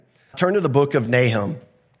turn to the book of Nahum.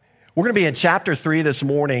 We're going to be in chapter 3 this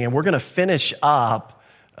morning, and we're going to finish up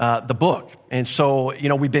the book. And so,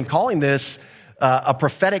 we've been calling this a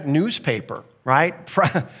prophetic newspaper, right?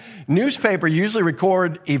 Newspaper usually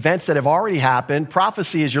record events that have already happened.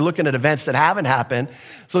 Prophecy is you're looking at events that haven't happened.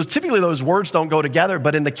 So typically those words don't go together.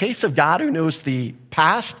 But in the case of God, who knows the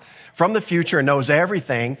past from the future and knows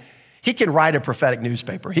everything, he can write a prophetic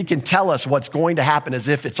newspaper. He can tell us what's going to happen as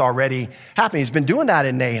if it's already happening. He's been doing that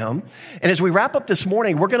in Nahum. And as we wrap up this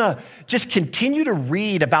morning, we're going to just continue to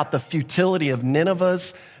read about the futility of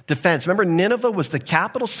Nineveh's defense. Remember, Nineveh was the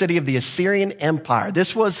capital city of the Assyrian Empire.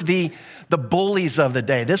 This was the bullies of the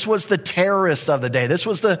day. This was the terrorists of the day. This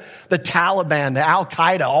was the Taliban, the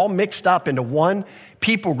Al-Qaeda, all mixed up into one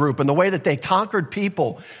people group. And the way that they conquered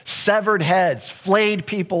people, severed heads, flayed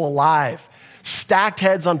people alive, stacked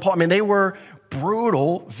heads on poles. I mean, they were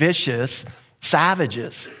brutal, vicious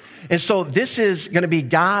savages. And so this is going to be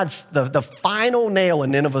God's, the final nail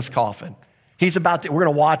in Nineveh's coffin. We're going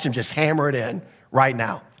to watch him just hammer it in right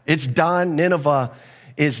now. It's done. Nineveh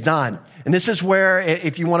is done. And this is where,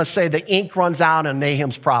 if you want to say, the ink runs out on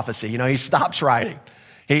Nahum's prophecy. He stops writing.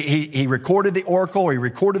 He recorded the oracle, he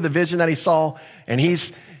recorded the vision that he saw, and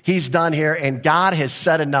he's done here, and God has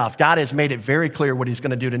said enough. God has made it very clear what he's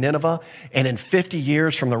going to do to Nineveh, and in 50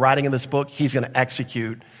 years from the writing of this book, he's going to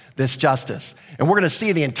execute this justice. And we're going to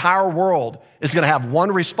see the entire world is going to have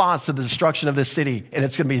one response to the destruction of this city, and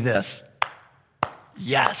it's going to be this.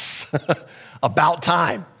 Yes. About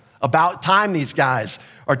time. About time these guys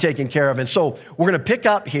are taken care of. And so we're going to pick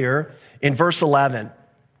up here in verse 11.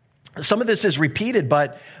 Some of this is repeated,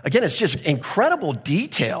 but again, it's just incredible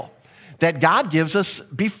detail that God gives us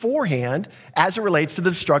beforehand as it relates to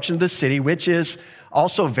the destruction of the city, which is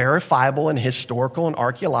also verifiable in historical and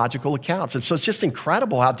archaeological accounts. And so it's just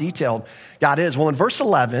incredible how detailed God is. Well, in verse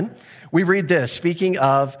 11, we read this, speaking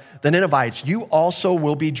of the Ninevites, you also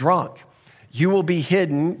will be drunk. You will be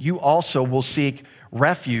hidden. You also will seek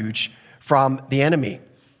refuge from the enemy.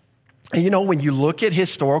 And when you look at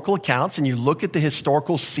historical accounts and you look at the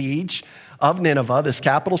historical siege of Nineveh, this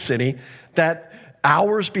capital city, that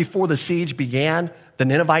hours before the siege began, the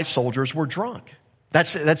Ninevite soldiers were drunk.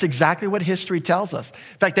 That's exactly what history tells us.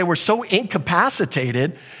 In fact, they were so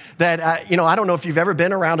incapacitated that, I don't know if you've ever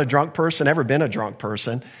been around a drunk person,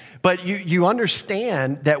 but you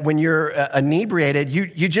understand that when you're inebriated,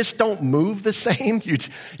 you just don't move the same.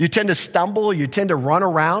 You tend to stumble, you tend to run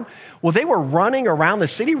around. Well, they were running around the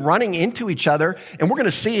city, running into each other. And we're going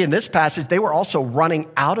to see in this passage, they were also running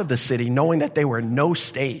out of the city, knowing that they were in no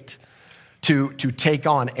state to take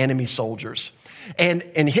on enemy soldiers.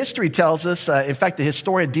 And history tells us, in fact, the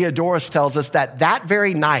historian Diodorus tells us that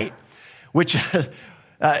very night, which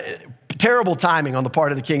terrible timing on the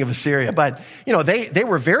part of the king of Assyria, but they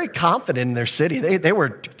were very confident in their city.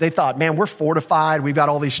 They thought, man, we're fortified. We've got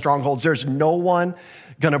all these strongholds. There's no one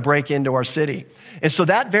going to break into our city. And so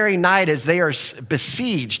that very night, as they are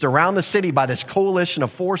besieged around the city by this coalition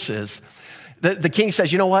of forces, the king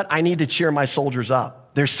says, you know what? I need to cheer my soldiers up.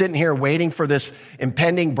 They're sitting here waiting for this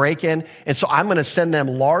impending break-in. And so I'm going to send them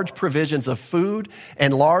large provisions of food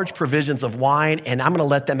and large provisions of wine, and I'm going to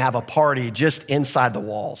let them have a party just inside the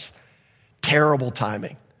walls. Terrible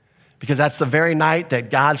timing, because that's the very night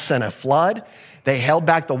that God sent a flood. They held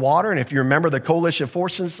back the water. And if you remember, the coalition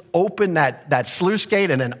forces opened that sluice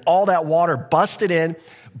gate, and then all that water busted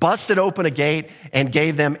open a gate and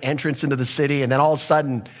gave them entrance into the city. And then all of a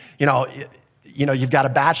sudden, you've got a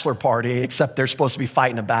bachelor party, except they're supposed to be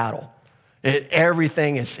fighting a battle.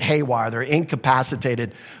 Everything is haywire. They're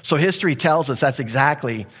incapacitated. So history tells us that's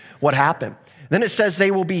exactly what happened. Then it says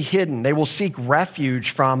they will be hidden. They will seek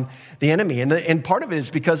refuge from the enemy. And part of it is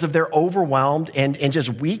because of their overwhelmed and just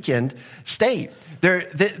weakened state.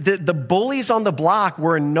 The bullies on the block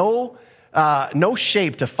were in no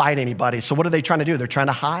shape to fight anybody. So what are they trying to do? They're trying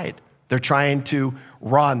to hide. They're trying to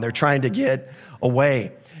run. They're trying to get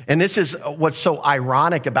away. And this is what's so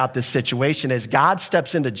ironic about this situation is God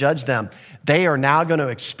steps in to judge them. They are now going to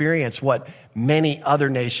experience what many other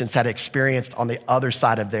nations had experienced on the other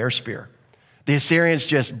side of their spear. The Assyrians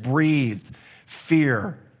just breathed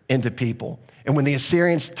fear into people. And when the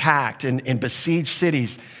Assyrians attacked and besieged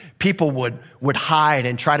cities, people would hide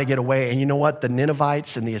and try to get away. And you know what? The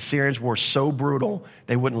Ninevites and the Assyrians were so brutal,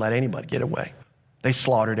 they wouldn't let anybody get away. They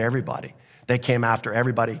slaughtered everybody. They came after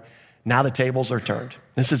everybody. Now the tables are turned.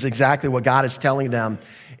 This is exactly what God is telling them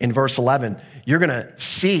in verse 11. You're going to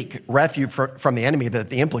seek refuge from the enemy, but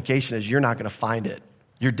the implication is you're not going to find it.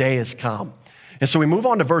 Your day has come. And so we move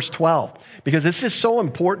on to verse 12, because this is so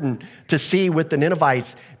important to see with the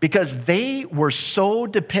Ninevites, because they were so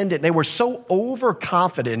dependent, they were so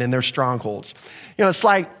overconfident in their strongholds. It's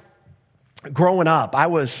like growing up, I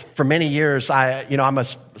was, for many years, I'm a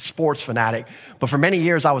sports fanatic, but for many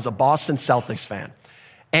years, I was a Boston Celtics fan.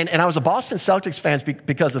 And I was a Boston Celtics fan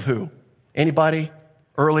because of who? Anybody?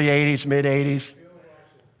 Early 80s, mid 80s?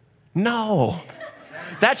 No.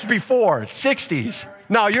 That's before, 60s.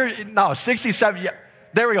 No, 67. Yeah,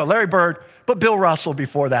 there we go, Larry Bird. But Bill Russell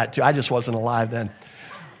before that, too. I just wasn't alive then.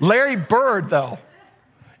 Larry Bird, though.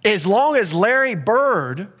 As long as Larry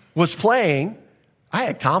Bird was playing, I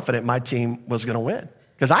had confidence my team was going to win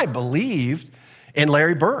because I believed in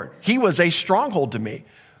Larry Bird. He was a stronghold to me.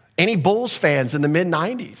 Any Bulls fans in the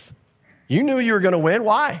mid-90s, you knew you were going to win.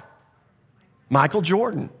 Why? Michael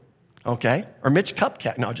Jordan, okay? Or Mitch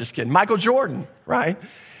Kupchak. No, just kidding. Michael Jordan, right?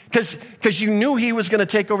 Because you knew he was going to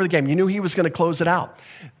take over the game. You knew he was going to close it out.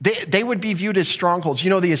 They would be viewed as strongholds. You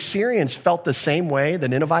know, the Assyrians felt the same way, the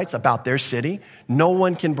Ninevites, about their city. No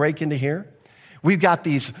one can break into here. We've got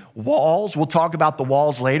these walls. We'll talk about the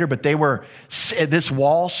walls later, but this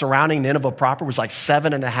wall surrounding Nineveh proper was like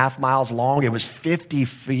 7.5 miles long. It was 50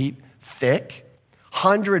 feet thick,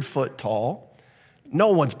 100 foot tall.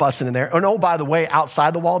 No one's busting in there. Oh, by the way,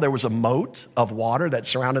 outside the wall, there was a moat of water that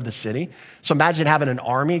surrounded the city. So imagine having an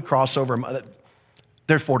army cross over.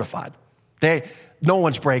 They're fortified. No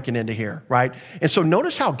one's breaking into here, right? And so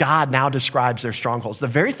notice how God now describes their strongholds. The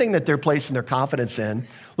very thing that they're placing their confidence in.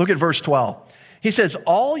 Look at verse 12. He says,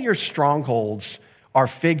 all your strongholds are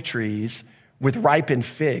fig trees with ripened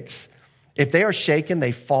figs. If they are shaken,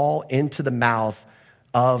 they fall into the mouth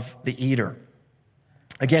of the eater.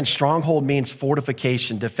 Again, stronghold means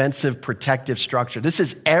fortification, defensive, protective structure. This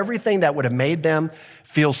is everything that would have made them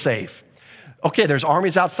feel safe. Okay, there's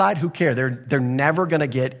armies outside. Who cares? They're never going to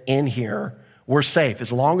get in here. We're safe.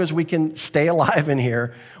 As long as we can stay alive in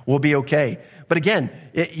here, we'll be okay. But again,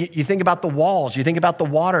 you think about the walls. You think about the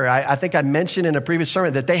water. I think I mentioned in a previous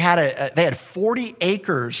sermon that they had 40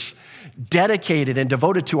 acres dedicated and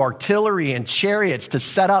devoted to artillery and chariots to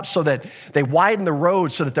set up so that they widened the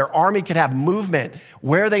road so that their army could have movement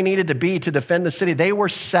where they needed to be to defend the city. They were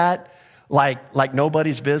set like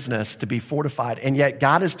nobody's business to be fortified. And yet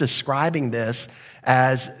God is describing this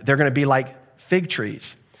as they're going to be like fig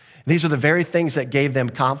trees. These are the very things that gave them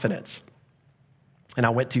confidence. And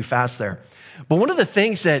I went too fast there. But one of the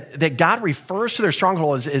things that God refers to their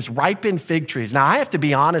stronghold is ripened fig trees. Now, I have to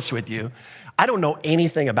be honest with you. I don't know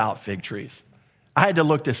anything about fig trees. I had to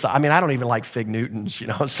look this up. I mean, I don't even like fig Newtons, you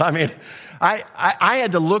know. So, I mean, I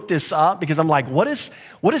had to look this up because I'm like, what is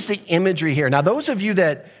the imagery here? Now, those of you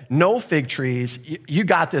that know fig trees, you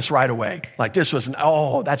got this right away. Like this was,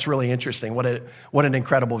 that's really interesting. What an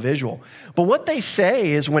incredible visual. But what they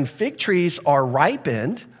say is when fig trees are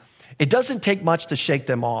ripened, it doesn't take much to shake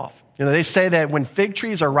them off. You know, they say that when fig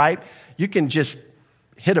trees are ripe, you can just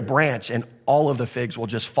hit a branch and all of the figs will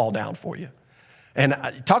just fall down for you. And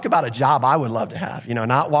talk about a job I would love to have, you know,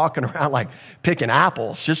 not walking around like picking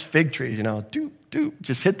apples, just fig trees, you know,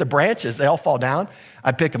 just hit the branches. They all fall down.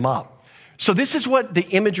 I pick them up. So this is what the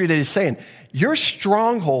imagery that he's saying. Your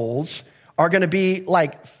strongholds are going to be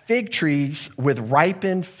like fig trees with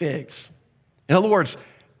ripened figs. In other words,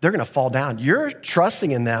 they're going to fall down. You're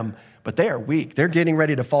trusting in them, but they are weak. They're getting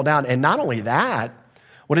ready to fall down. And not only that,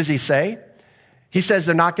 what does he say? He says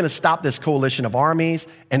they're not going to stop this coalition of armies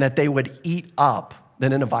and that they would eat up the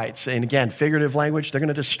Ninevites. And again, figurative language, they're going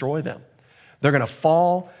to destroy them. They're going to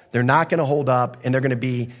fall, they're not going to hold up, and they're going to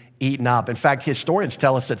be eaten up. In fact, historians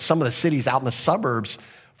tell us that some of the cities out in the suburbs,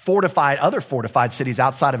 other fortified cities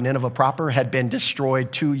outside of Nineveh proper, had been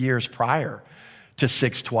destroyed 2 years prior to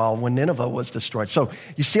 612 when Nineveh was destroyed. So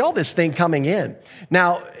you see all this thing coming in.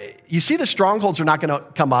 Now, you see the strongholds are not going to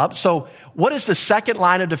come up. So what is the second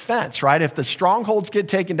line of defense, right? If the strongholds get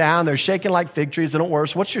taken down, they're shaking like fig trees, they don't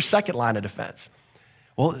work. What's your second line of defense?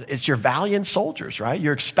 Well, it's your valiant soldiers, right?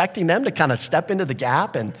 You're expecting them to kind of step into the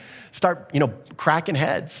gap and start, cracking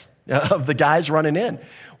heads of the guys running in.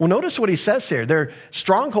 Well, notice what he says here. Their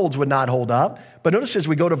strongholds would not hold up. But notice as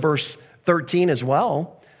we go to verse 13 as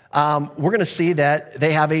well, we're going to see that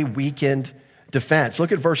they have a weakened defense.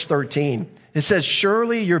 Look at verse 13. It says,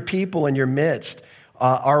 surely your people in your midst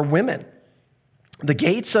are women. The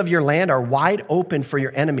gates of your land are wide open for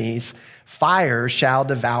your enemies. Fire shall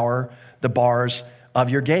devour the bars of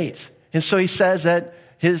your gates. And so he says that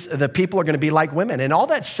the people are going to be like women. And all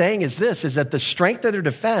that's saying is this, is that the strength of their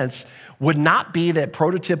defense would not be that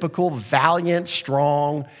prototypical, valiant,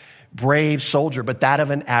 strong, brave soldier, but that of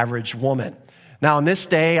an average woman. Now, in this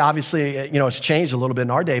day, obviously, it's changed a little bit in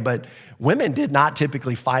our day, but women did not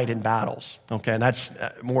typically fight in battles, okay? And that's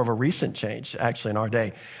more of a recent change, actually, in our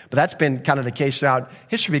day. But that's been kind of the case throughout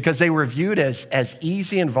history because they were viewed as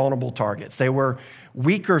easy and vulnerable targets. They were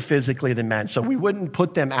weaker physically than men, so we wouldn't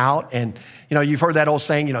put them out. And, you've heard that old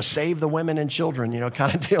saying, save the women and children,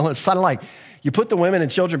 kind of deal. It's sort of like you put the women and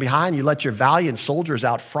children behind, you let your valiant soldiers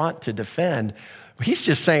out front to defend. He's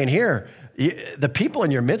just saying here, the people in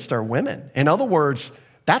your midst are women. In other words,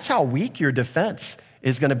 that's how weak your defense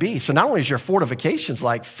is going to be. So not only is your fortifications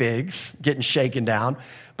like figs getting shaken down,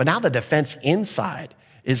 but now the defense inside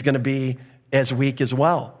is going to be as weak as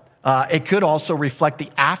well. It could also reflect the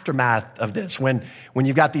aftermath of this when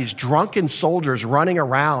you've got these drunken soldiers running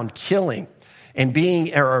around killing and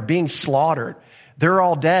being slaughtered. They're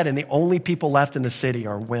all dead, and the only people left in the city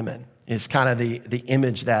are women. Is kind of the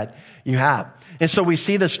image that you have. And so we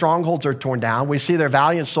see the strongholds are torn down. We see their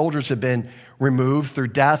valiant soldiers have been removed through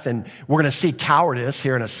death, and we're going to see cowardice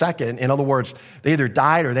here in a second. In other words, they either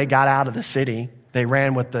died or they got out of the city. They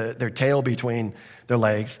ran with their tail between their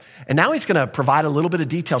legs. And now he's going to provide a little bit of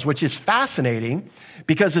details, which is fascinating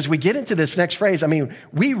because as we get into this next phrase,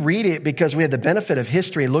 we read it because we had the benefit of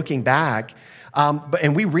history looking back,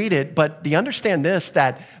 and we read it, but understand this,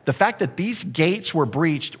 that the fact that these gates were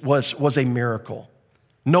breached was a miracle.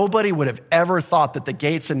 Nobody would have ever thought that the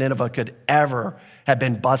gates of Nineveh could ever have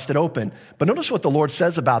been busted open. But notice what the Lord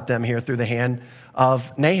says about them here through the hand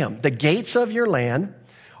of Nahum. The gates of your land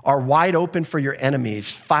are wide open for your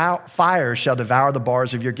enemies. Fire shall devour the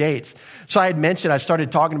bars of your gates. So I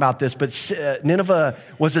started talking about this, but Nineveh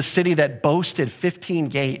was a city that boasted 15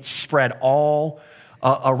 gates spread all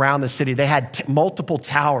around the city. They had multiple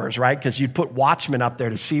towers, right? Because you'd put watchmen up there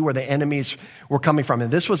to see where the enemies were coming from. And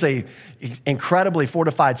this was a incredibly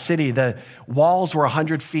fortified city. The walls were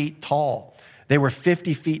 100 feet tall. They were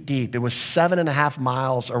 50 feet deep. It was 7.5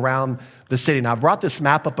 miles around the city. Now, I brought this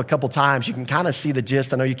map up a couple times. You can kind of see the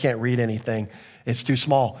gist. I know you can't read anything. It's too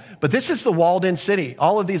small. But this is the walled-in city.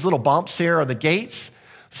 All of these little bumps here are the gates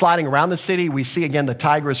sliding around the city. We see, again, the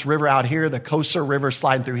Tigris River out here, the Kosar River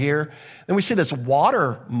sliding through here. Then we see this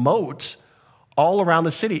water moat all around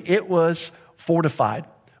the city. It was fortified.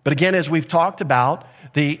 But again, as we've talked about,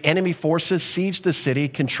 the enemy forces sieged the city,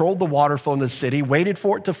 controlled the water flow in the city, waited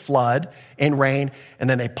for it to flood and rain, and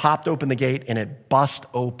then they popped open the gate and it bust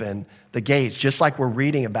open the gates, just like we're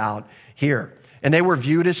reading about here. And they were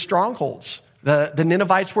viewed as strongholds. The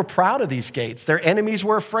Ninevites were proud of these gates. Their enemies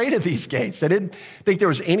were afraid of these gates. They didn't think there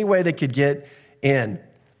was any way they could get in.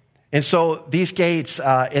 And so these gates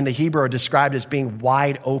in the Hebrew are described as being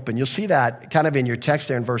wide open. You'll see that kind of in your text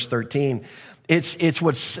there in verse 13. It's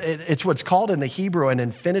what's called in the Hebrew an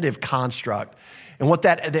infinitive construct. And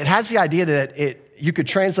it has the idea that you could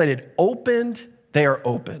translate it opened, they are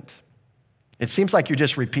opened. It seems like you're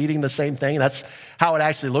just repeating the same thing. That's how it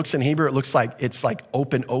actually looks in Hebrew. It looks like it's like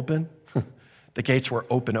open, open. The gates were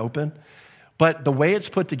open, open. But the way it's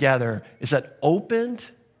put together is that opened,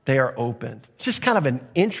 they are opened. It's just kind of an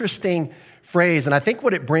interesting phrase. And I think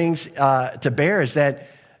what it brings to bear is that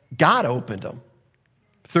God opened them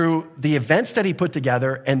through the events that he put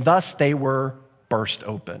together, and thus they were burst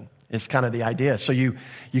open, is kind of the idea. So you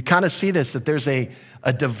kind of see this, that there's a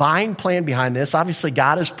divine plan behind this. Obviously,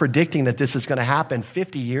 God is predicting that this is going to happen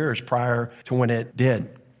 50 years prior to when it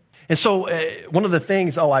did. And so one of the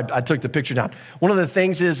things, I took the picture down. One of the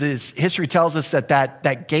things is history tells us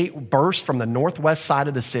that gate burst from the northwest side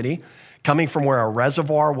of the city, coming from where a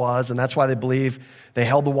reservoir was, and that's why they believe they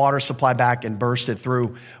held the water supply back and burst it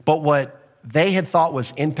through. But what they had thought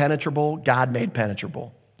was impenetrable, God made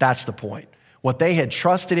penetrable. That's the point. What they had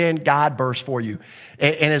trusted in, God burst for you.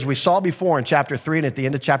 And as we saw before in chapter 3 and at the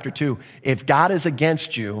end of chapter 2, if God is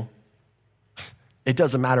against you, it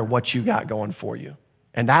doesn't matter what you got going for you.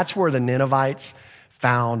 And that's where the Ninevites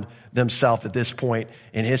found themselves at this point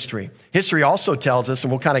in history. History also tells us,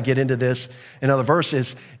 and we'll kind of get into this in other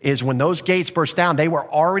verses, is when those gates burst down, they were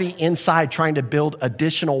already inside trying to build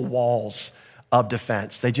additional walls of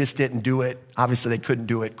defense. They just didn't do it. Obviously, they couldn't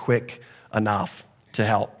do it quick enough to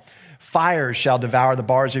help. Fire shall devour the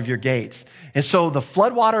bars of your gates. And so the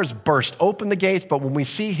floodwaters burst open the gates, but when we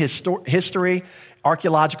see history,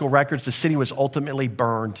 archaeological records, the city was ultimately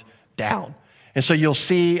burned down. And so you'll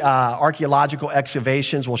see archaeological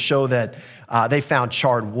excavations will show that they found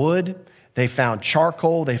charred wood, they found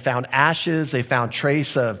charcoal, they found ashes, they found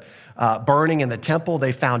trace of burning in the temple.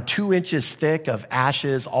 They found 2 inches thick of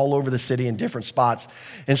ashes all over the city in different spots.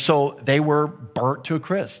 And so they were burnt to a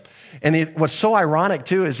crisp. And what's so ironic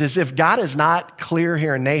too is if God is not clear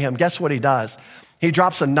here in Nahum, guess what he does? He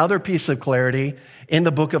drops another piece of clarity in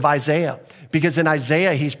the book of Isaiah. Because in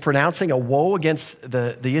Isaiah, he's pronouncing a woe against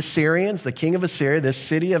the Assyrians, the king of Assyria, this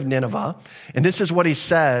city of Nineveh. And this is what he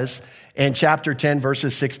says in chapter 10,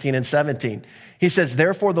 verses 16 and 17. He says,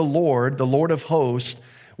 therefore the Lord of hosts,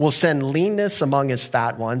 will send leanness among his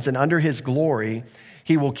fat ones, and under his glory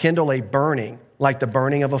he will kindle a burning, like the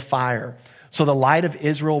burning of a fire. So the light of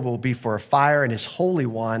Israel will be for a fire, and his Holy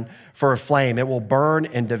One for a flame. It will burn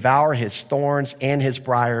and devour his thorns and his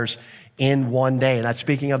briars in one day. And that's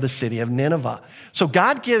speaking of the city of Nineveh. So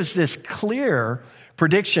God gives this clear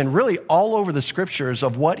prediction really all over the scriptures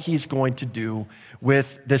of what he's going to do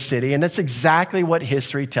with the city. And that's exactly what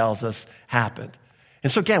history tells us happened.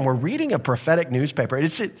 And so again, we're reading a prophetic newspaper.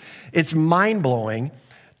 It's mind-blowing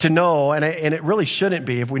to know, and it really shouldn't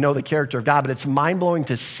be if we know the character of God, but it's mind-blowing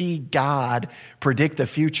to see God predict the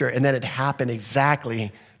future and then it happen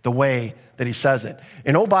exactly the way that he says it.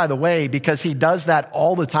 And oh, by the way, because he does that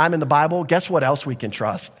all the time in the Bible, guess what else we can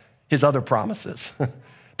trust? His other promises.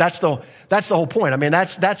 That's the whole point. I mean,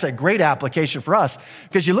 that's a great application for us,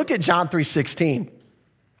 because you look at John 3:16.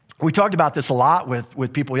 We talked about this a lot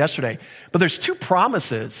with people yesterday, but there's two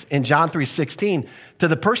promises in John 3:16 to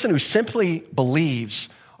the person who simply believes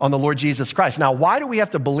on the Lord Jesus Christ. Now, why do we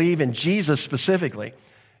have to believe in Jesus specifically?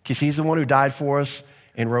 Because he's the one who died for us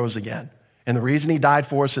and rose again. And the reason he died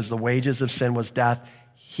for us is the wages of sin was death.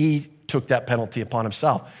 He took that penalty upon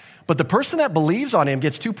himself. But the person that believes on him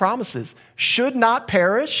gets two promises. Should not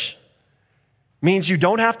perish means you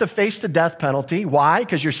don't have to face the death penalty. Why?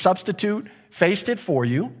 Because your substitute faced it for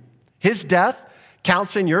you. His death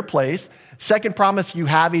counts in your place. Second promise, you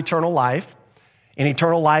have eternal life, and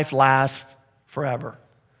eternal life lasts forever.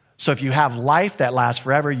 So if you have life that lasts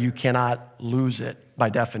forever, you cannot lose it by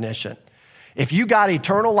definition. If you got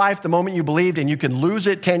eternal life the moment you believed and you can lose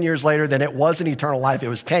it 10 years later, then it wasn't eternal life, it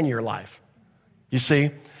was 10-year life. You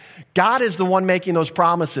see? God is the one making those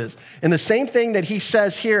promises. And the same thing that he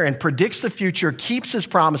says here and predicts the future, keeps his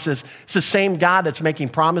promises, it's the same God that's making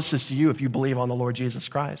promises to you if you believe on the Lord Jesus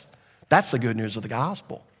Christ. That's the good news of the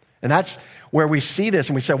gospel. And that's where we see this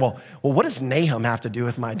and we say, well, what does Nahum have to do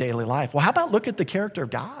with my daily life? Well, how about look at the character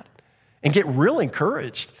of God and get real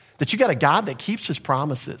encouraged that you got a God that keeps his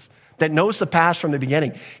promises, that knows the past from the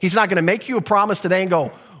beginning. He's not going to make you a promise today and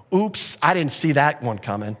go, oops, I didn't see that one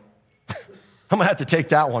coming. I'm going to have to take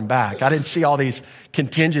that one back. I didn't see all these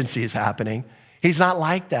contingencies happening. He's not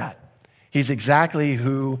like that. He's exactly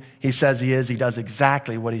who he says he is. He does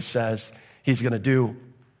exactly what he says he's going to do.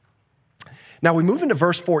 Now we move into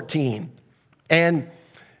verse 14, and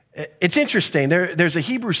it's interesting. There's a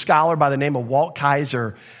Hebrew scholar by the name of Walt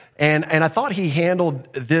Kaiser, and I thought he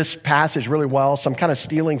handled this passage really well, so I'm kind of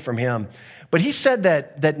stealing from him. But he said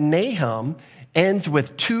that Nahum ends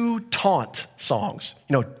with two taunt songs.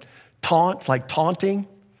 You know, taunt, like taunting. You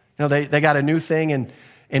know, they got a new thing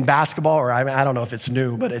in basketball, or I don't know if it's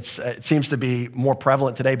new, but it seems to be more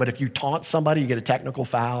prevalent today. But if you taunt somebody, you get a technical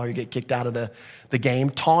foul or you get kicked out of the game.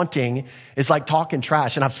 Taunting is like talking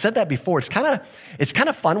trash. And I've said that before. It's kind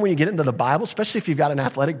of fun when you get into the Bible, especially if you've got an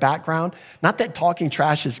athletic background. Not that talking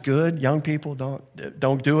trash is good. Young people,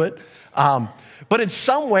 don't do it. But in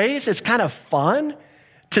some ways, it's kind of fun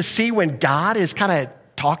to see when God is kind of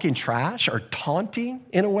talking trash or taunting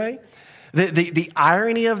in a way. The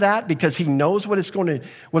irony of that, because he knows what's going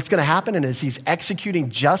to happen, and as he's executing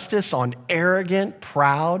justice on arrogant,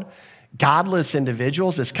 proud, godless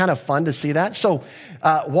individuals, it's kind of fun to see that. So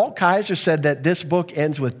Walt Kaiser said that this book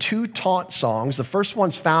ends with two taunt songs. The first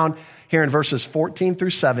one's found here in verses 14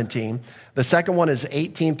 through 17. The second one is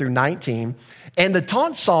 18 through 19. And the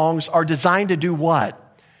taunt songs are designed to do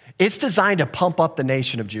what? It's designed to pump up the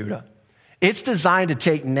nation of Judah. It's designed to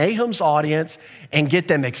take Nahum's audience and get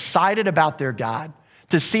them excited about their God,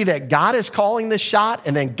 to see that God is calling the shot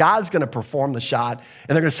and then God's going to perform the shot.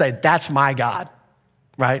 And they're going to say, that's my God,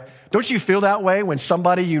 right? Don't you feel that way when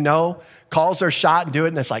somebody you know calls their shot and do it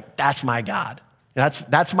and it's like, that's my God.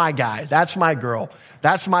 That's my guy. That's my girl.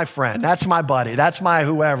 That's my friend. That's my buddy. That's my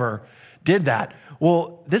whoever did that.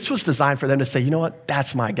 Well, this was designed for them to say, you know what?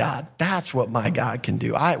 That's my God. That's what my God can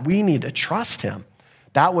do. We need to trust him.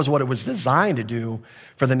 That was what it was designed to do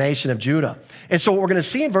for the nation of Judah. And so what we're going to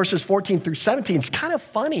see in verses 14 through 17, it's kind of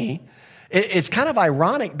funny. It's kind of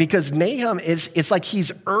ironic because Nahum it's like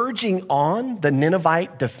he's urging on the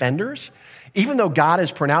Ninevite defenders, even though God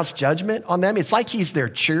has pronounced judgment on them. It's like he's their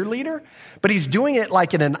cheerleader, but he's doing it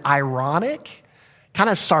like in an ironic, kind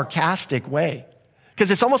of sarcastic way. Because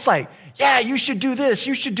it's almost like, yeah, you should do this,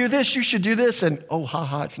 you should do this, you should do this, and oh,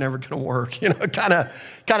 haha, it's never going to work, kind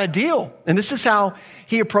of deal. And this is how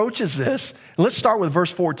he approaches this. And let's start with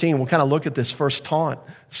verse 14. We'll kind of look at this first taunt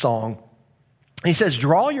song. He says,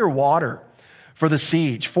 draw your water for the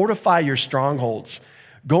siege. Fortify your strongholds.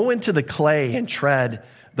 Go into the clay and tread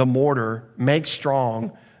the mortar. Make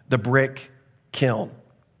strong the brick kiln.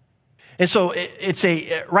 And so it's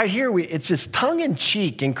right here, it's this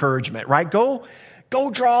tongue-in-cheek encouragement, right? Go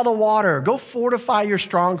draw the water. Go fortify your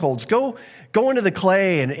strongholds. Go into the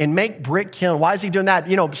clay and make brick kiln. Why is he doing that?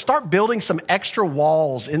 Start building some extra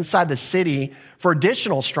walls inside the city for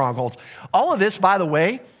additional strongholds. All of this, by the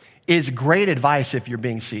way, is great advice if you're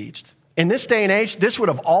being sieged. In this day and age, this would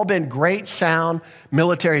have all been great, sound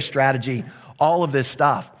military strategy, all of this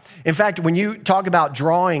stuff. In fact, when you talk about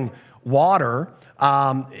drawing water,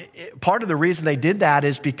 part of the reason they did that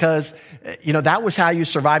is because, that was how you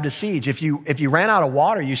survived a siege. If you ran out of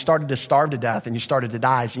water, you started to starve to death and you started to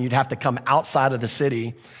die. So you'd have to come outside of the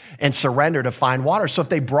city and surrender to find water. So if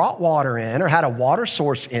they brought water in or had a water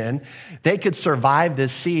source in, they could survive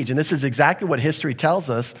this siege. And this is exactly what history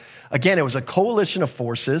tells us. Again, it was a coalition of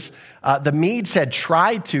forces. The Medes had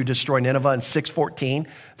tried to destroy Nineveh in 614.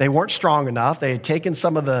 They weren't strong enough. They had taken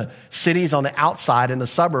some of the cities on the outside in the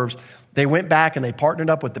suburbs. They went back and they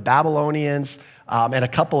partnered up with the Babylonians and a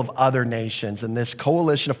couple of other nations. And this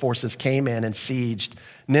coalition of forces came in and sieged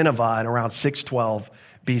Nineveh in around 612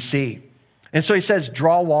 BC. And so he says,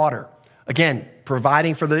 draw water. Again,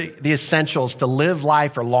 providing for the essentials to live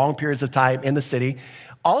life for long periods of time in the city.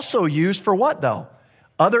 Also used for what, though?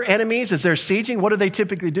 Other enemies, as they're sieging, what do they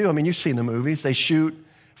typically do? I mean, you've seen the movies. They shoot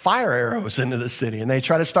fire arrows into the city and they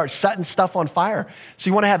try to start setting stuff on fire. So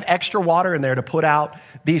you want to have extra water in there to put out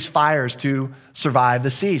these fires to survive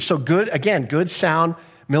the siege. So good sound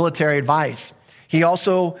military advice. He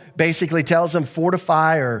also basically tells them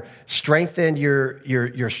fortify or strengthen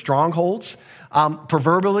your strongholds.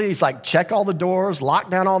 Proverbially, he's like, check all the doors, lock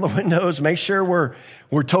down all the windows, make sure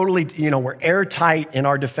we're totally, we're airtight in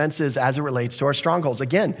our defenses as it relates to our strongholds.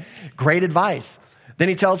 Again, great advice. Then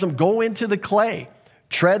he tells them, go into the clay,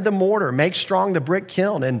 tread the mortar, make strong the brick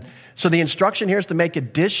kiln. And so the instruction here is to make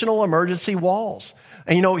additional emergency walls.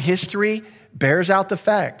 And history bears out the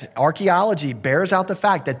fact, archaeology bears out the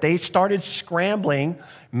fact that they started scrambling,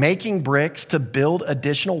 making bricks to build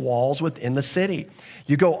additional walls within the city.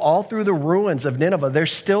 You go all through the ruins of Nineveh, they're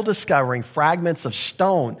still discovering fragments of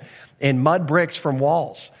stone and mud bricks from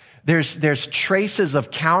walls. There's traces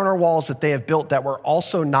of counter walls that they have built that were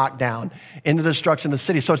also knocked down in the destruction of the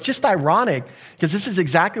city. So it's just ironic because this is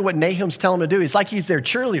exactly what Nahum's telling them to do. It's like he's their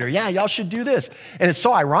cheerleader. Yeah, y'all should do this. And it's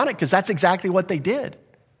so ironic because that's exactly what they did.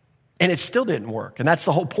 And it still didn't work. And that's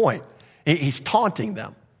the whole point. He's taunting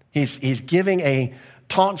them. He's giving a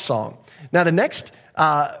taunt song. Now, the next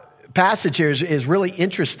passage here is really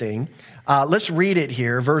interesting. Let's read it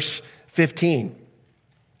here, verse 15.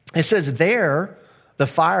 It says, there the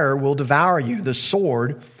fire will devour you. The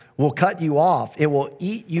sword will cut you off. It will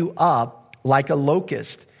eat you up like a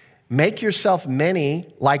locust. Make yourself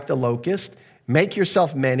many like the locust. Make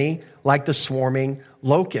yourself many like the swarming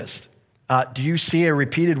locust. Do you see a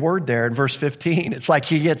repeated word there in verse 15? It's like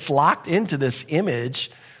he gets locked into this image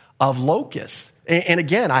of locust. And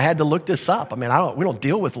again, I had to look this up. I mean, we don't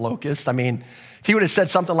deal with locusts. I mean, if he would have said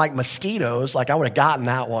something like mosquitoes, like I would have gotten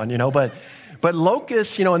that one, But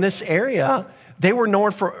locusts, in this area, they were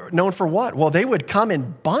known for what? Well, they would come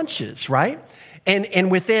in bunches, right? And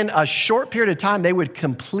within a short period of time, they would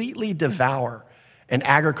completely devour an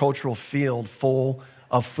agricultural field full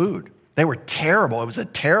of food. They were terrible. It was a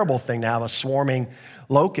terrible thing to have a swarming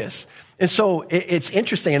locust. And so it's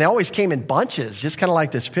interesting. And they always came in bunches, just kind of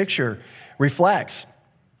like this picture reflects.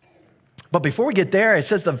 But before we get there, it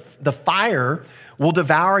says the fire will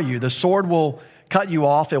devour you. The sword will cut you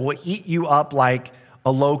off. It will eat you up like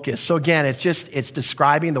a locust. So again, it's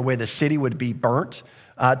describing the way the city would be burnt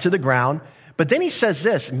to the ground. But then he says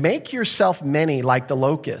this, make yourself many like the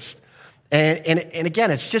locust. And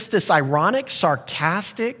again, it's just this ironic,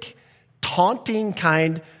 sarcastic, taunting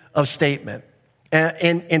kind of statement.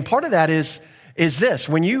 And part of that is this: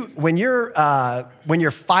 when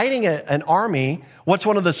you're fighting an army, what's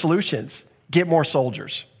one of the solutions? Get more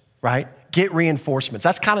soldiers, right? Get reinforcements.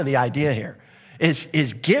 That's kind of the idea here.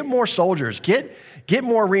 Is get more soldiers, get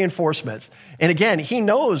more reinforcements. And again, he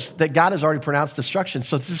knows that God has already pronounced destruction,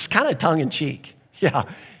 so this is kind of tongue in cheek. Yeah,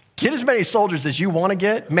 get as many soldiers as you want to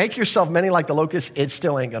get. Make yourself many like the locust. It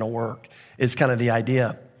still ain't going to work. Is kind of the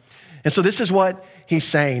idea. And so this is what he's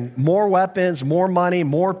saying. More weapons, more money,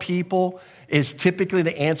 more people is typically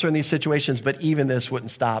the answer in these situations, but even this wouldn't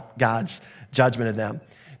stop God's judgment of them.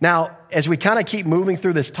 Now, as we kind of keep moving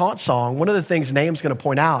through this taunt song, one of the things Nahum's going to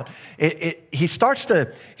point out, he starts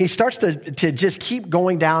to just keep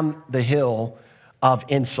going down the hill of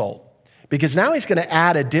insult. Because now he's going to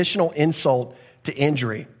add additional insult to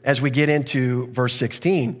injury as we get into verse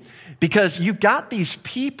 16. Because you've got these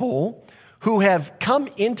people who have come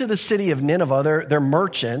into the city of Nineveh. They're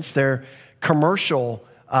merchants, they're commercial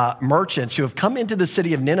merchants who have come into the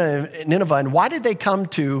city of Nineveh. And why did they come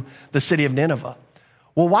to the city of Nineveh?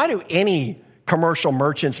 Well, why do any commercial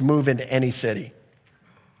merchants move into any city?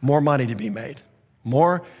 More money to be made,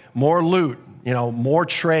 more loot, more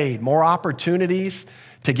trade, more opportunities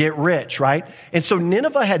to get rich, right? And so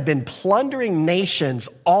Nineveh had been plundering nations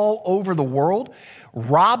all over the world,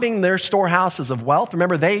 robbing their storehouses of wealth.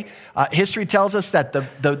 Remember, history tells us that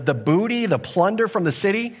the booty, the plunder from the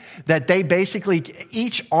city, that they basically,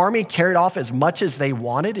 each army carried off as much as they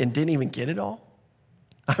wanted and didn't even get it all.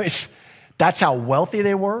 I mean, that's how wealthy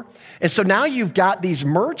they were. And so now you've got these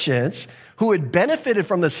merchants who had benefited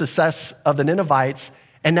from the success of the Ninevites,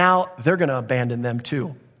 and now they're going to abandon them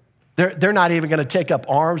too. They're not even going to take up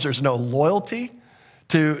arms. There's no loyalty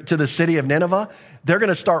to the city of Nineveh. They're going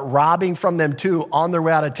to start robbing from them too on their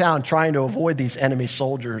way out of town, trying to avoid these enemy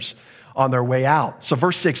soldiers on their way out. So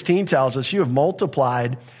verse 16 tells us, you have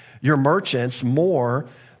multiplied your merchants more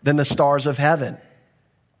than the stars of heaven.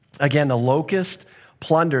 Again, the locust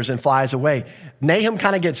plunders and flies away. Nahum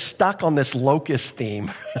kind of gets stuck on this locust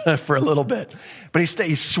theme for a little bit, but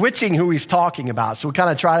he's switching who he's talking about. So we kind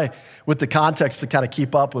of try to, with the context, to kind of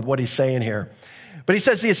keep up with what he's saying here. But he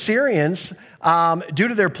says the Assyrians, due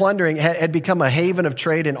to their plundering, had become a haven of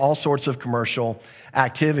trade and all sorts of commercial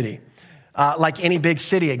activity. Like any big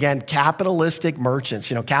city, again, capitalistic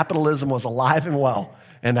merchants. Capitalism was alive and well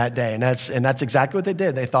in that day. And that's exactly what they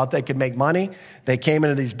did. They thought they could make money. They came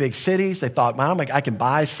into these big cities. They thought, well, I can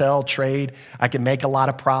buy, sell, trade. I can make a lot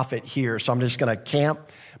of profit here. So I'm just going to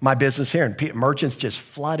camp my business here. And merchants just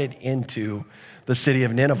flooded into the city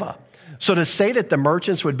of Nineveh. So to say that the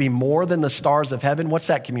merchants would be more than the stars of heaven, what's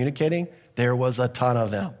that communicating? There was a ton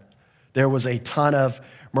of them. There was a ton of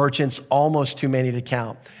merchants, almost too many to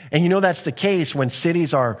count. And that's the case when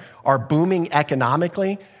cities are booming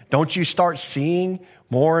economically. Don't you start seeing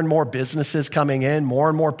more and more businesses coming in, more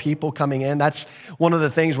and more people coming in? That's one of the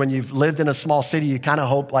things when you've lived in a small city, you kind of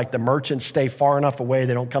hope like the merchants stay far enough away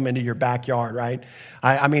they don't come into your backyard, right?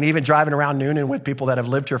 I mean, even driving around Noonan with people that have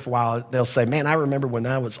lived here for a while, they'll say, man, I remember when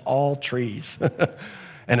that was all trees.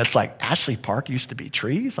 And it's like, Ashley Park used to be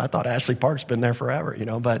trees? I thought Ashley Park's been there forever,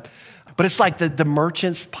 But it's like the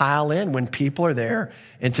merchants pile in when people are there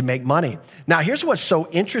and to make money. Now, here's what's so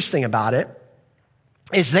interesting about it.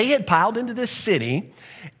 Is they had piled into this city.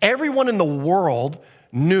 Everyone in the world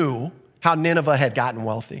knew how Nineveh had gotten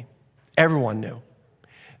wealthy. Everyone knew.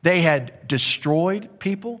 They had destroyed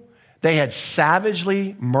people. They had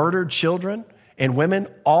savagely murdered children and women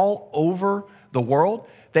all over the world.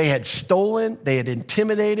 They had stolen. They had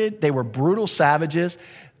intimidated. They were brutal savages.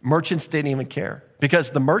 Merchants didn't even care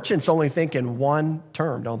because the merchants only think in one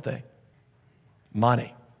term, don't they?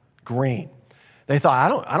 Money, green. They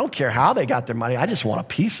thought, I don't care how they got their money. I just want a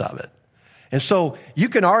piece of it. And so you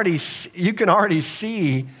can already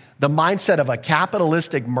see the mindset of a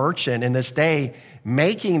capitalistic merchant in this day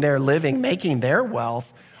making their living, making their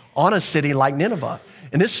wealth on a city like Nineveh.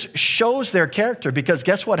 And this shows their character because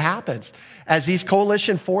guess what happens? As these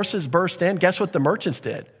coalition forces burst in, guess what the merchants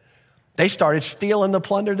did? They started stealing the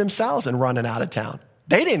plunder themselves and running out of town.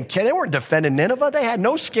 They didn't care. They weren't defending Nineveh. They had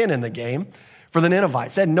no skin in the game for the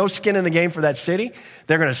Ninevites. They had no skin in the game for that city.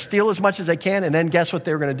 They're going to steal as much as they can, and then guess what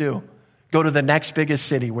they're going to do? Go to the next biggest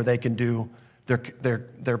city where they can do their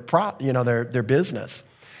business.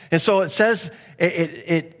 And so it says,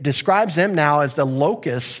 it describes them now as the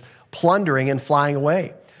locusts plundering and flying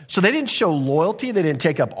away. So they didn't show loyalty. They didn't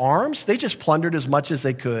take up arms. They just plundered as much as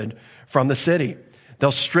they could from the city.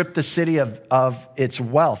 They'll strip the city of its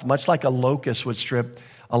wealth, much like a locust would strip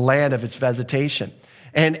a land of its vegetation.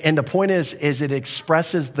 And the point is it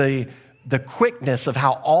expresses the quickness of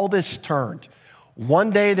how all this turned. One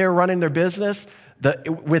day they're running their business.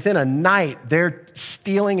 Within a night, they're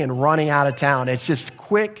stealing and running out of town. It's this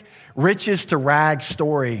quick, riches to rags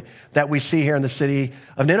story that we see here in the city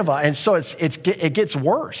of Nineveh. And so it gets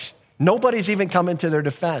worse. Nobody's even coming to their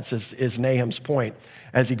defense, is Nahum's point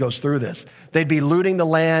as he goes through this. They'd be looting the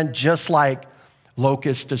land just like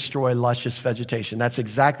locusts destroy luscious vegetation. That's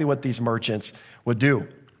exactly what these merchants would do.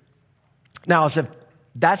 Now, as if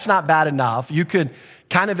that's not bad enough, you could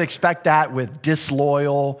kind of expect that with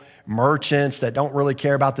disloyal merchants that don't really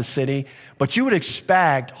care about the city. But you would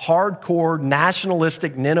expect hardcore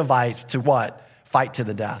nationalistic Ninevites to what? Fight to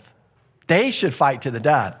the death. They should fight to the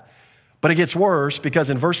death. But it gets worse because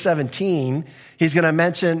in verse 17, he's going to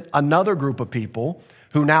mention another group of people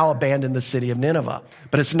who now abandon the city of Nineveh.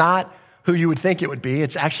 But it's not who you would think it would be.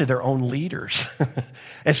 It's actually their own leaders.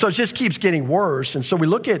 And so it just keeps getting worse. And so we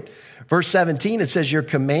look at verse 17. It says, your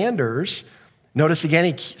commanders, notice again,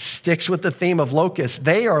 he sticks with the theme of locusts.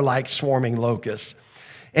 They are like swarming locusts.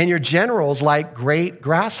 And your generals like great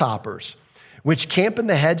grasshoppers, which camp in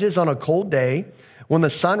the hedges on a cold day. When the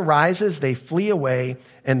sun rises, they flee away,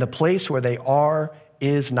 and the place where they are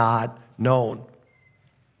is not known.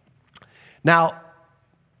 Now,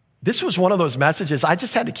 this was one of those messages, I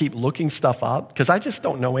just had to keep looking stuff up because I just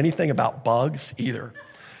don't know anything about bugs either.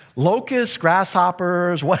 Locusts,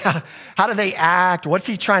 grasshoppers, how do they act? What's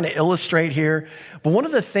he trying to illustrate here? But one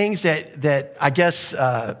of the things that I guess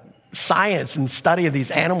science and study of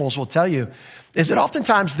these animals will tell you is that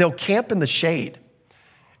oftentimes they'll camp in the shade.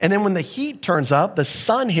 And then when the heat turns up, the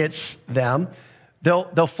sun hits them,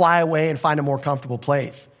 they'll fly away and find a more comfortable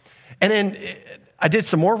place. And then I did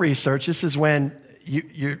some more research. This is when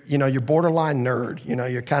you're borderline nerd.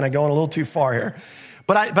 You're kind of going a little too far here.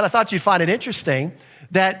 But I thought you'd find it interesting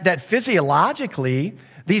that physiologically,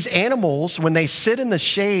 these animals, when they sit in the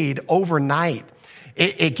shade overnight,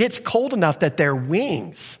 it gets cold enough that their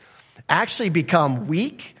wings actually become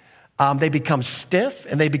weak, they become stiff,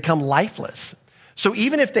 and they become lifeless. So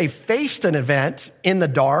even if they faced an event in the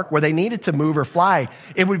dark where they needed to move or fly,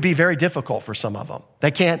 it would be very difficult for some of them.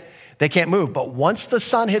 They can't move. But once the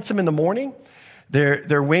sun hits them in the morning,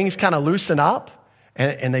 their wings kind of loosen up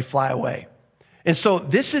and they fly away. And so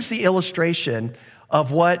this is the illustration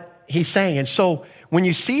of what he's saying. And so when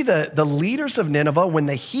you see the leaders of Nineveh, when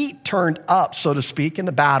the heat turned up, so to speak, in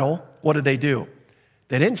the battle, what did they do?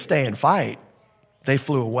 They didn't stay and fight. They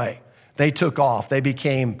flew away. They took off. They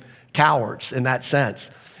became cowards in that sense.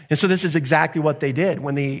 And so this is exactly what they did.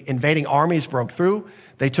 When the invading armies broke through,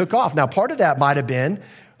 they took off. Now, part of that might have been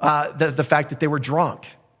the fact that they were drunk.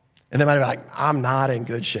 And they might have been like, I'm not in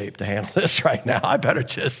good shape to handle this right now. I better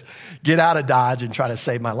just get out of Dodge and try to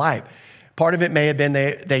save my life. Part of it may have been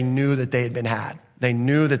they knew that they had been had. They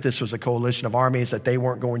knew that this was a coalition of armies, that they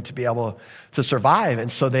weren't going to be able to survive. And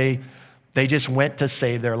so they just went to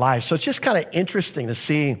save their lives. So it's just kind of interesting to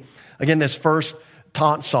see, again, this first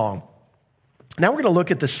taunt song. Now we're going to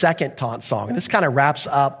look at the second taunt song. And this kind of wraps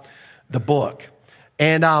up the book.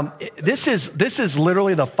 And this is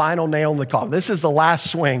literally the final nail in the coffin. This is the last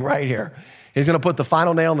swing right here. He's going to put the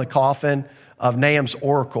final nail in the coffin of Nahum's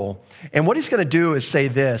oracle. And what he's going to do is say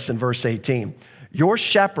this in verse 18. Your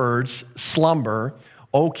shepherds slumber,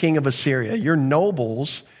 O king of Assyria. Your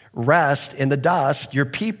nobles rest in the dust. Your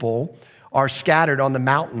people are scattered on the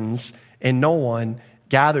mountains, and no one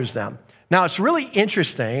gathers them. Now, it's really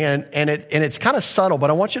interesting, and it's kind of subtle, but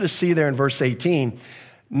I want you to see there in verse 18,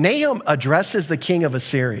 Nahum addresses the king of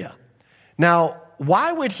Assyria. Now, why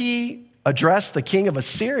would he address the king of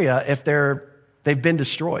Assyria if they've been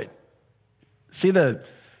destroyed?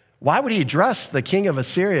 Why would he address the king of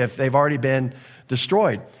Assyria if they've already been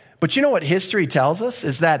destroyed? But you know what history tells us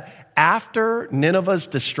is that after Nineveh's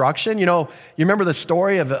destruction, you remember the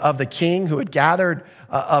story of the king who had gathered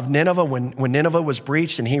of Nineveh when Nineveh was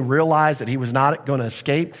breached and he realized that he was not going to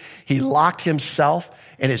escape. He locked himself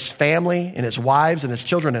and his family and his wives and his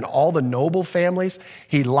children and all the noble families.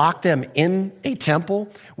 He locked them in a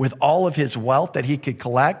temple with all of his wealth that he could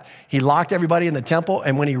collect. He locked everybody in the temple.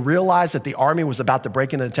 And when he realized that the army was about to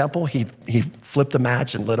break into the temple, he flipped a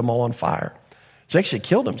match and lit them all on fire. So he actually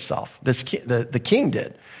killed himself. The king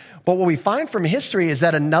did. But what we find from history is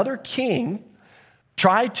that another king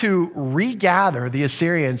tried to regather the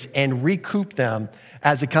Assyrians and recoup them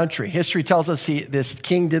as a country. History tells us this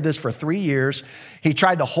king did this for 3 years. He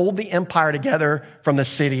tried to hold the empire together from the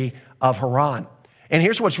city of Haran. And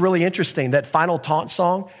here's what's really interesting, that final taunt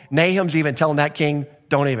song, Nahum's even telling that king,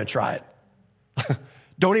 don't even try it.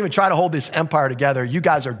 Don't even try to hold this empire together. You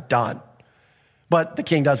guys are done. But the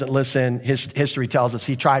king doesn't listen. History tells us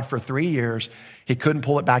he tried for 3 years. He couldn't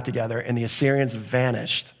pull it back together, and the Assyrians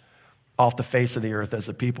vanished off the face of the earth as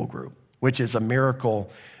a people group, which is a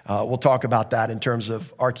miracle. We'll talk about that in terms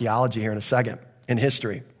of archaeology here in a second, in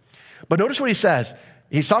history. But notice what he says.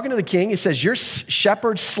 He's talking to the king. He says, your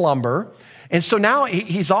shepherds slumber. And so now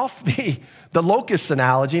he's off the locust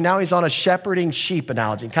analogy. Now he's on a shepherding sheep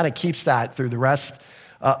analogy, and kind of keeps that through the rest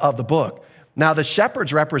of the book. Now, the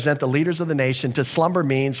shepherds represent the leaders of the nation. To slumber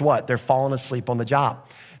means what? They're falling asleep on the job.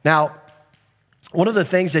 Now, one of the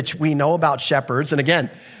things that we know about shepherds, and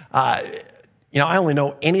again, I only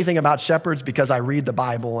know anything about shepherds because I read the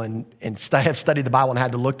Bible and have studied the Bible and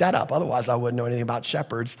had to look that up. Otherwise, I wouldn't know anything about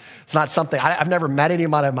shepherds. It's not something, I've never met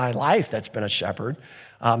anyone in my life that's been a shepherd.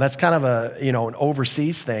 That's kind of an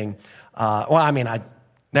overseas thing. I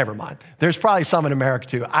Never mind. There's probably some in America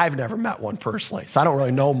too. I've never met one personally, so I don't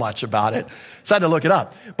really know much about it. So I had to look it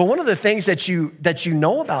up. But one of the things that you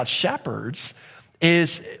know about shepherds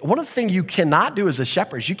is one of the things you cannot do as a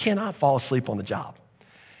shepherd is you cannot fall asleep on the job.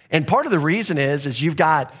 And part of the reason is you've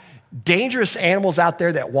got dangerous animals out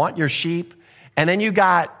there that want your sheep, and then you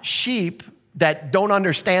got sheep that don't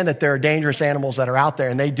understand that there are dangerous animals that are out there,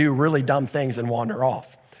 and they do really dumb things and wander off.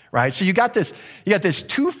 Right? So you got this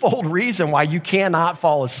twofold reason why you cannot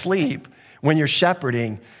fall asleep when you're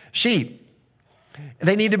shepherding sheep.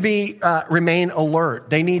 They need to remain alert.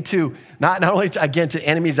 They need to, not only to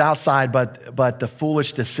enemies outside, but the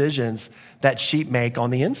foolish decisions that sheep make on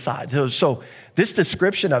the inside. So this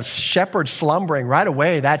description of shepherd slumbering right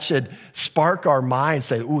away, that should spark our mind,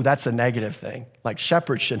 say, ooh, that's a negative thing. Like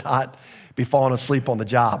shepherds should not be falling asleep on the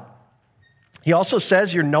job. He also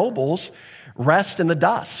says your nobles rest in the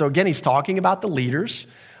dust. So again, he's talking about the leaders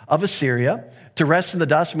of Assyria. To rest in the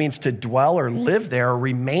dust means to dwell or live there or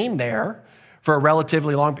remain there for a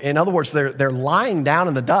relatively long. In other words, they're lying down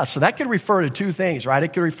in the dust. So that could refer to two things, right? It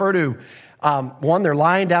could refer to one, they're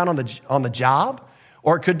lying down on the job,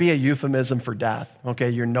 or it could be a euphemism for death. Okay,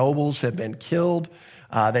 your nobles have been killed.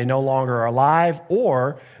 They no longer are alive,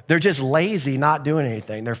 or they're just lazy, not doing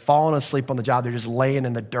anything. They're falling asleep on the job. They're just laying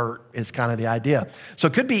in the dirt is kind of the idea. So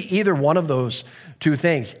it could be either one of those two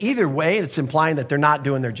things. Either way, it's implying that they're not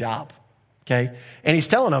doing their job, okay? And he's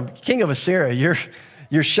telling them, King of Assyria,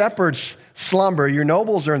 your shepherds slumber, your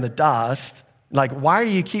nobles are in the dust. Like, why do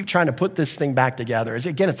you keep trying to put this thing back together?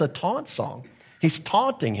 Again, it's a taunt song. He's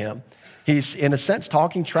taunting him. He's, in a sense,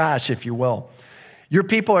 talking trash, if you will. Your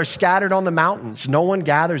people are scattered on the mountains. No one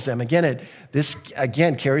gathers them. This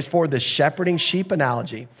carries forward this shepherding sheep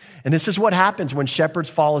analogy. And this is what happens when shepherds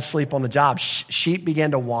fall asleep on the job. Sheep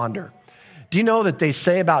begin to wander. Do you know that they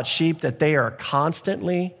say about sheep that they are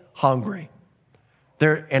constantly hungry?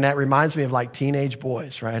 And that reminds me of like teenage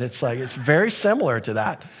boys, right? It's very similar to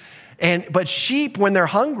that. But sheep, when they're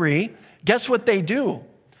hungry, guess what they do?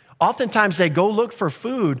 Oftentimes they go look for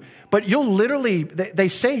food, but they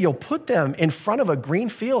say you'll put them in front of a green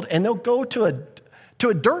field and they'll go to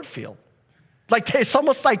a dirt field. It's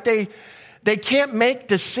almost like they can't make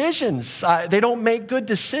decisions. They don't make good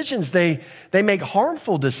decisions. They make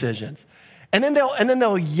harmful decisions. And then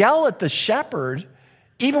they'll yell at the shepherd,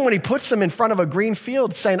 even when he puts them in front of a green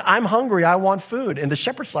field saying, I'm hungry, I want food. And the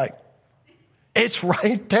shepherd's like, it's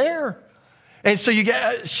right there. And so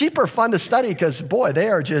sheep are fun to study because, boy, they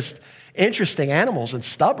are just interesting animals and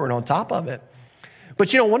stubborn on top of it.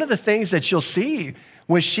 But, one of the things that you'll see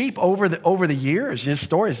with sheep over the years, in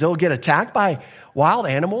stories, they'll get attacked by wild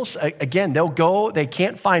animals. Again, they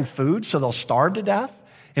can't find food, so they'll starve to death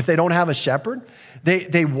if they don't have a shepherd.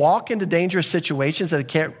 They walk into dangerous situations that they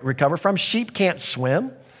can't recover from. Sheep can't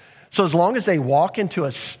swim. So as long as they walk into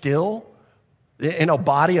a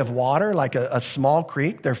body of water, like a small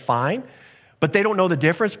creek, they're fine. But they don't know the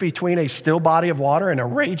difference between a still body of water and a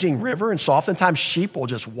raging river. And so oftentimes sheep will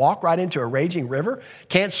just walk right into a raging river,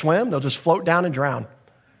 can't swim, they'll just float down and drown.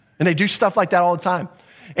 And they do stuff like that all the time.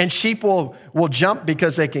 And sheep will jump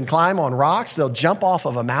because they can climb on rocks. They'll jump off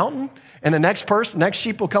of a mountain. And the next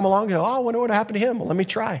sheep will come along and go, oh, I wonder what happened to him. Well, let me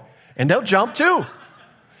try. And they'll jump too.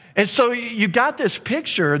 And so you got this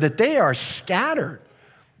picture that they are scattered.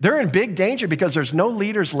 They're in big danger because there's no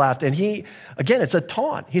leaders left. And it's a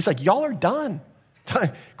taunt. He's like, y'all are done.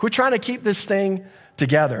 Quit trying to keep this thing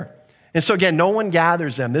together. And so again, no one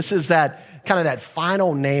gathers them. This is that kind of that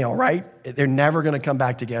final nail, right? They're never going to come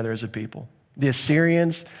back together as a people. The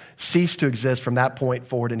Assyrians ceased to exist from that point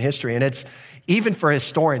forward in history. And it's, even for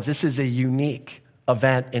historians, this is a unique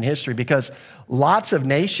event in history because lots of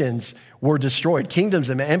nations were destroyed. Kingdoms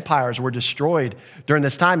and empires were destroyed during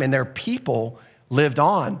this time, and their people lived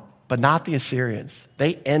on, but not the Assyrians.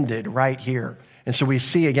 They ended right here. And so we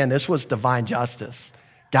see, again, this was divine justice.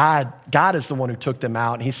 God is the one who took them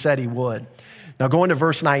out, and he said he would. Now, going to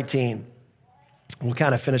verse 19, we'll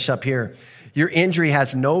kind of finish up here. Your injury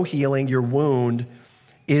has no healing. Your wound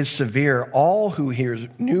is severe. All who hear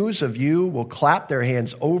news of you will clap their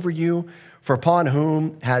hands over you, for upon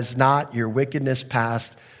whom has not your wickedness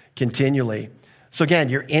passed continually? So again,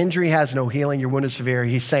 your injury has no healing. Your wound is severe.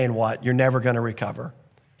 He's saying what? You're never going to recover.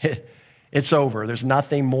 It's over. There's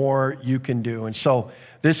nothing more you can do. And so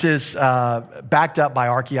this is backed up by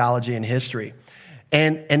archaeology and history.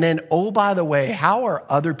 And then, oh, by the way, how are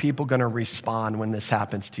other people going to respond when this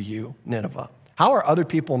happens to you, Nineveh? How are other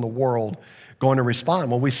people in the world going to respond?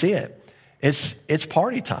 Well, we see it. It's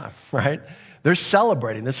party time, right? They're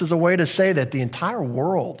celebrating. This is a way to say that the entire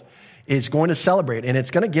world is going to celebrate. And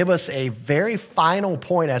it's going to give us a very final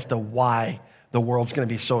point as to why the world's going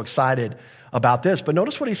to be so excited about this. But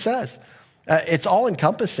notice what he says. It's all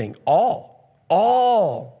encompassing.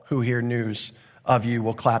 All who hear news of you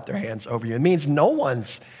will clap their hands over you. It means no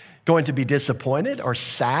one's going to be disappointed or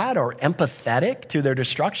sad or empathetic to their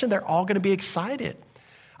destruction. They're all going to be excited.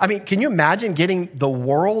 I mean, can you imagine getting the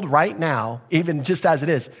world right now, even just as it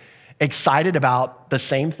is, excited about the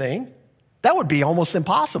same thing? That would be almost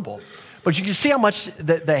impossible. But you can see how much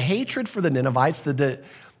the hatred for the Ninevites, the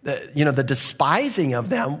despising of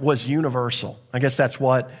them was universal. I guess that's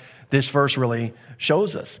what this verse really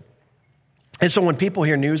shows us. And so when people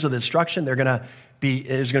hear news of the destruction, there's going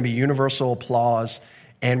to be universal applause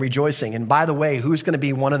and rejoicing. And by the way, who's going to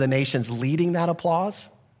be one of the nations leading that applause?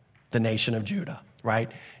 The nation of Judah,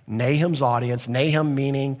 right? Nahum's audience, Nahum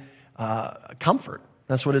meaning comfort.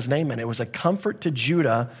 That's what his name meant. It was a comfort to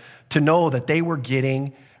Judah to know that they were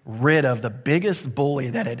getting rid of the biggest bully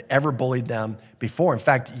that had ever bullied them before. In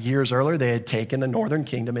fact, years earlier, they had taken the northern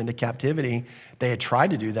kingdom into captivity. They had tried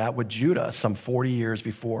to do that with Judah some 40 years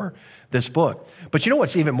before this book. But you know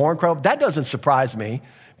what's even more incredible? That doesn't surprise me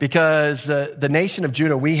because the nation of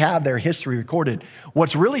Judah, we have their history recorded.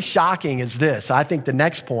 What's really shocking is this. I think the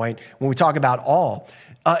next point, when we talk about all,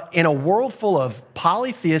 in a world full of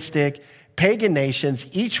polytheistic pagan nations,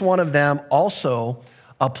 each one of them also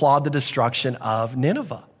applaud the destruction of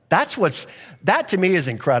Nineveh. That to me is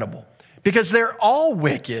incredible because they're all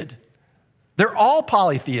wicked. They're all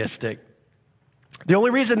polytheistic. The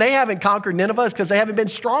only reason they haven't conquered Nineveh is because they haven't been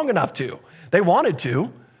strong enough to. They wanted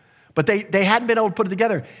to, but they hadn't been able to put it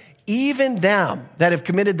together. Even them that have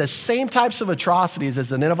committed the same types of atrocities as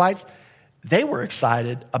the Ninevites, they were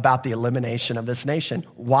excited about the elimination of this nation.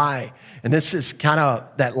 Why? And this is kind of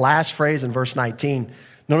that last phrase in verse 19.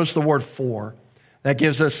 Notice the word for. That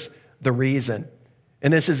gives us the reason.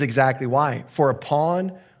 And this is exactly why. For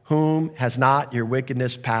upon whom has not your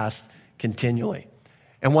wickedness passed continually?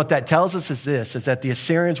 And what that tells us is this, is that the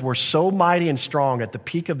Assyrians were so mighty and strong at the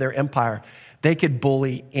peak of their empire, they could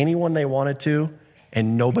bully anyone they wanted to,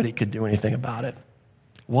 and nobody could do anything about it.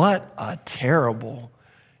 What a terrible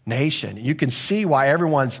nation. You can see why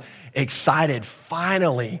everyone's excited.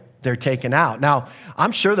 Finally, they're taken out. Now,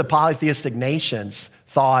 I'm sure the polytheistic nations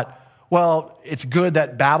thought, well, it's good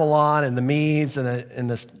that Babylon and the Medes and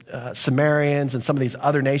the Sumerians and some of these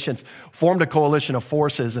other nations formed a coalition of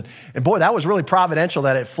forces. And boy, that was really providential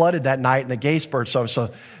that it flooded that night and the gates burst.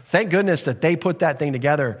 So thank goodness that they put that thing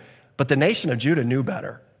together. But the nation of Judah knew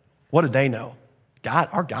better. What did they know?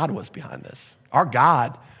 Our God was behind this. Our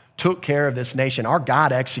God took care of this nation. Our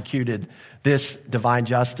God executed this divine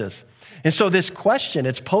justice. And so this question,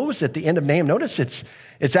 it's posed at the end of Nahum. Notice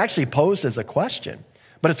it's actually posed as a question.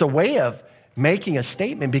 But it's a way of making a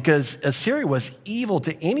statement because Assyria was evil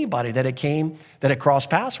to anybody that it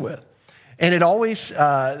crossed paths with. And it always,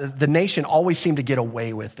 the nation always seemed to get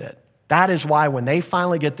away with it. That is why when they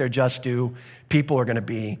finally get their just due, people are going to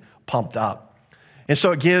be pumped up. And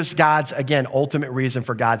so it gives God's, again, ultimate reason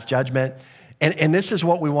for God's judgment. And this is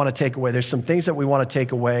what we want to take away. There's some things that we want to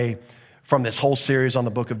take away from this whole series on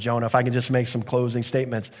the book of Jonah, if I can just make some closing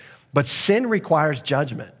statements. But sin requires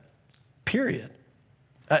judgment, period.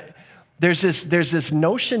 There's this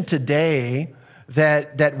notion today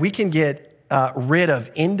that we can get rid of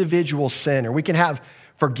individual sin, or we can have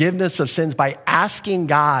forgiveness of sins by asking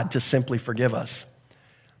God to simply forgive us.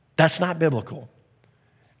 That's not biblical.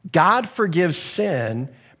 God forgives sin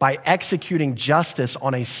by executing justice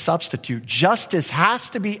on a substitute. Justice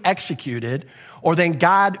has to be executed, or then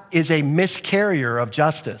God is a miscarrier of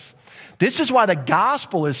justice. This is why the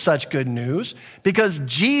gospel is such good news, because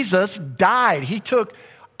Jesus died. He took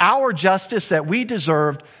our justice that we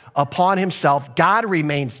deserved upon himself. God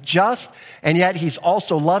remains just, and yet he's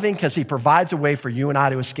also loving because he provides a way for you and I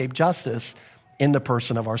to escape justice in the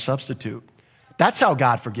person of our substitute. That's how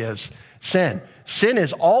God forgives sin. Sin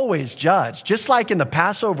is always judged, just like in the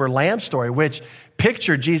Passover lamb story, which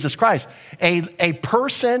pictured Jesus Christ. A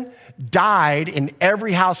person died in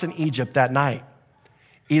every house in Egypt that night.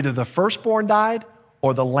 Either the firstborn died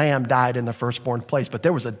or the lamb died in the firstborn place, but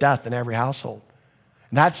there was a death in every household.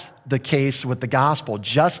 And that's the case with the gospel.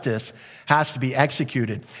 Justice has to be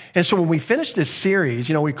executed. And so when we finish this series,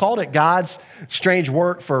 we called it God's Strange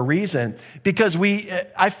Work for a reason, because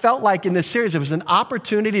I felt like in this series, it was an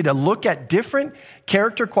opportunity to look at different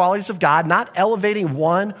character qualities of God, not elevating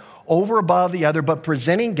one over above the other, but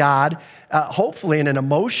presenting God, hopefully in an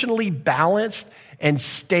emotionally balanced and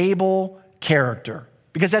stable character,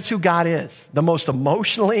 because that's who God is, the most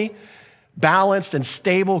emotionally balanced and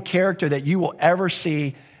stable character that you will ever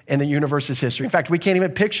see in the universe's history. In fact, we can't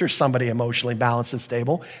even picture somebody emotionally balanced and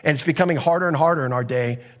stable, and it's becoming harder and harder in our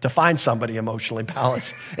day to find somebody emotionally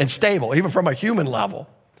balanced and stable, even from a human level.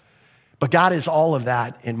 But God is all of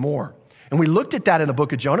that and more. And we looked at that in the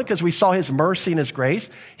book of Jonah because we saw his mercy and his grace.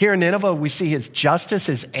 Here in Nineveh, we see his justice,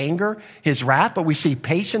 his anger, his wrath, but we see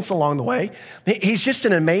patience along the way. He's just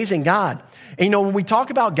an amazing God. And when we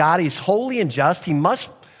talk about God, he's holy and just. He must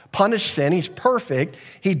punish sin. He's perfect.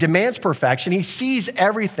 He demands perfection. He sees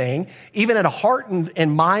everything, even at a heart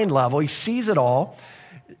and mind level. He sees it all,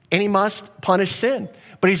 and he must punish sin.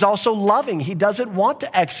 But he's also loving. He doesn't want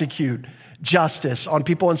to execute justice on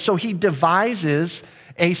people, and so he devises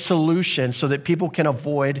a solution so that people can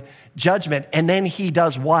avoid judgment. And then he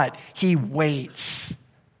does what? He waits.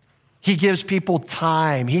 He gives people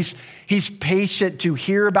time. He's patient to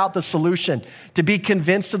hear about the solution, to be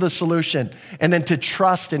convinced of the solution, and then to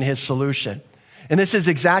trust in his solution. And this is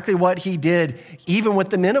exactly what he did even with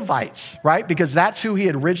the Ninevites, right? Because that's who he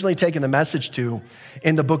had originally taken the message to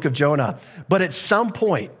in the book of Jonah. But at some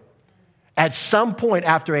point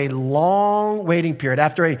after a long waiting period,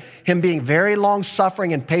 after him being very long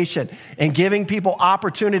suffering and patient and giving people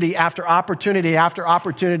opportunity after opportunity after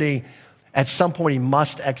opportunity, at some point he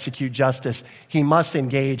must execute justice. He must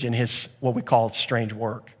engage in his, what we call, strange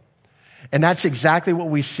work. And that's exactly what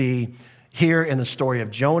we see here in the story of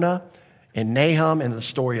Jonah, in Nahum, in the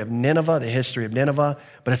story of Nineveh, the history of Nineveh,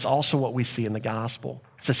 but it's also what we see in the gospel.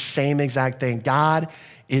 It's the same exact thing. God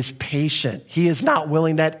is patient. He is not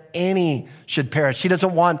willing that any should perish. He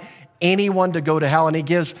doesn't want anyone to go to hell, and he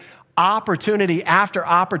gives opportunity after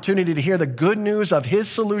opportunity to hear the good news of his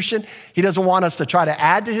solution. He doesn't want us to try to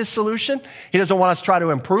add to his solution. He doesn't want us to try to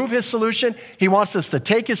improve his solution. He wants us to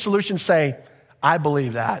take his solution and say, I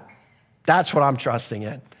believe that. That's what I'm trusting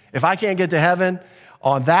in. If I can't get to heaven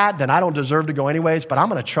on that, then I don't deserve to go anyways, but I'm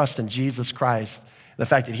going to trust in Jesus Christ, the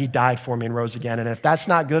fact that he died for me and rose again. And if that's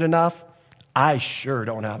not good enough, I sure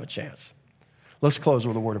don't have a chance. Let's close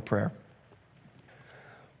with a word of prayer.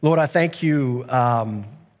 Lord, I thank you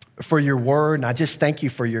for your word, and I just thank you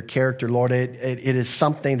for your character, Lord. It is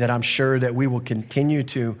something that I'm sure that we will continue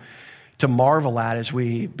to marvel at as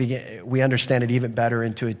we understand it even better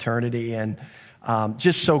into eternity. And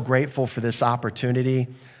just so grateful for this opportunity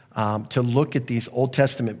to look at these Old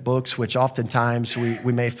Testament books, which oftentimes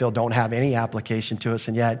we may feel don't have any application to us,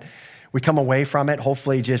 and yet we come away from it,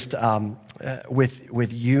 hopefully just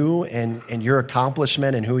with you and your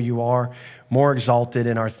accomplishment and who you are, more exalted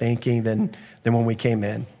in our thinking than when we came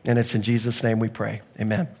in. And it's in Jesus' name we pray.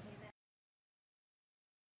 Amen.